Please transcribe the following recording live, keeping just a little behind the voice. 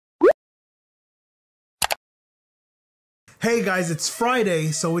Hey guys, it's Friday,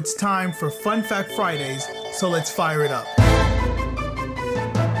 so it's time for Fun Fact Fridays, so let's fire it up.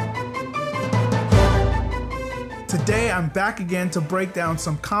 Today I'm back again to break down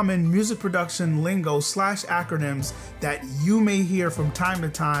some common music production lingo / acronyms that you may hear from time to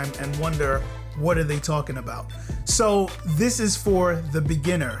time and wonder, what are they talking about? So this is for the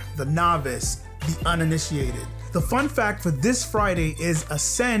beginner, the novice, the uninitiated. The fun fact for this Friday is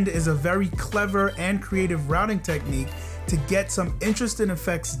Ascend is a very clever and creative routing technique to get some interesting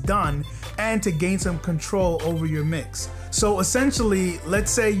effects done and to gain some control over your mix. So essentially, let's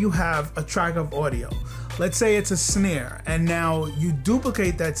say you have a track of audio. Let's say it's a snare, and now you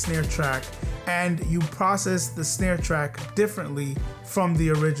duplicate that snare track and you process the snare track differently from the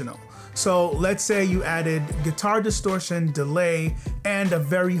original. So let's say you added guitar distortion, delay, and a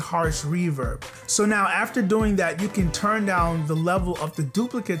very harsh reverb. So now after doing that, you can turn down the level of the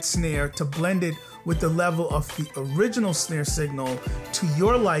duplicate snare to blend it with the level of the original snare signal to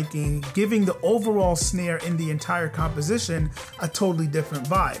your liking, giving the overall snare in the entire composition a totally different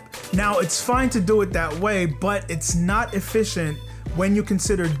vibe. Now it's fine to do it that way, but it's not efficient when you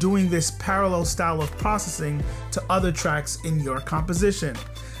consider doing this parallel style of processing to other tracks in your composition.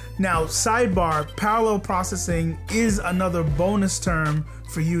 Now, sidebar, parallel processing is another bonus term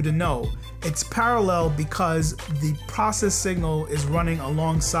for you to know. It's parallel because the process signal is running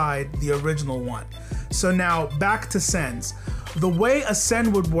alongside the original one. So now back to sends. The way a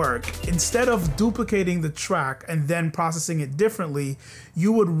send would work, instead of duplicating the track and then processing it differently,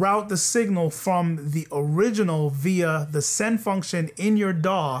 you would route the signal from the original via the send function in your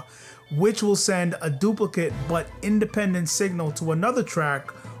DAW, which will send a duplicate but independent signal to another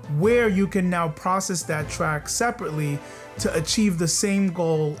track where you can now process that track separately to achieve the same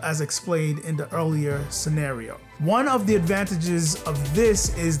goal as explained in the earlier scenario. One of the advantages of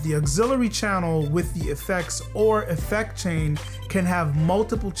this is the auxiliary channel with the effects or effect chain can have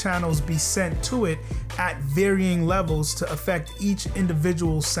multiple channels be sent to it at varying levels to affect each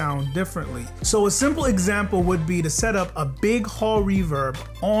individual sound differently. So a simple example would be to set up a big hall reverb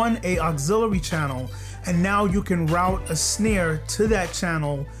on an auxiliary channel, and now you can route a snare to that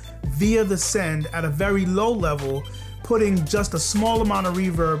channel via the send at a very low level, putting just a small amount of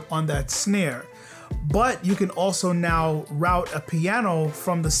reverb on that snare. But you can also now route a piano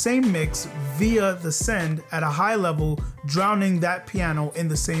from the same mix via the send at a high level, drowning that piano in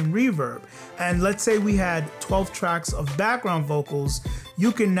the same reverb. And let's say we had 12 tracks of background vocals,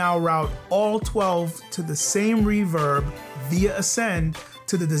 you can now route all 12 to the same reverb via a send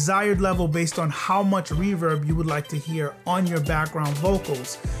to the desired level based on how much reverb you would like to hear on your background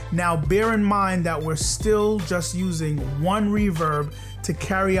vocals. Now bear in mind that we're still just using one reverb to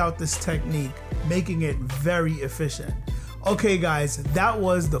carry out this technique, making it very efficient. Okay guys, that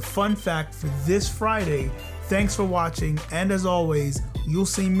was the fun fact for this Friday. Thanks for watching, and as always, you'll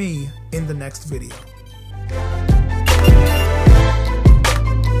see me in the next video.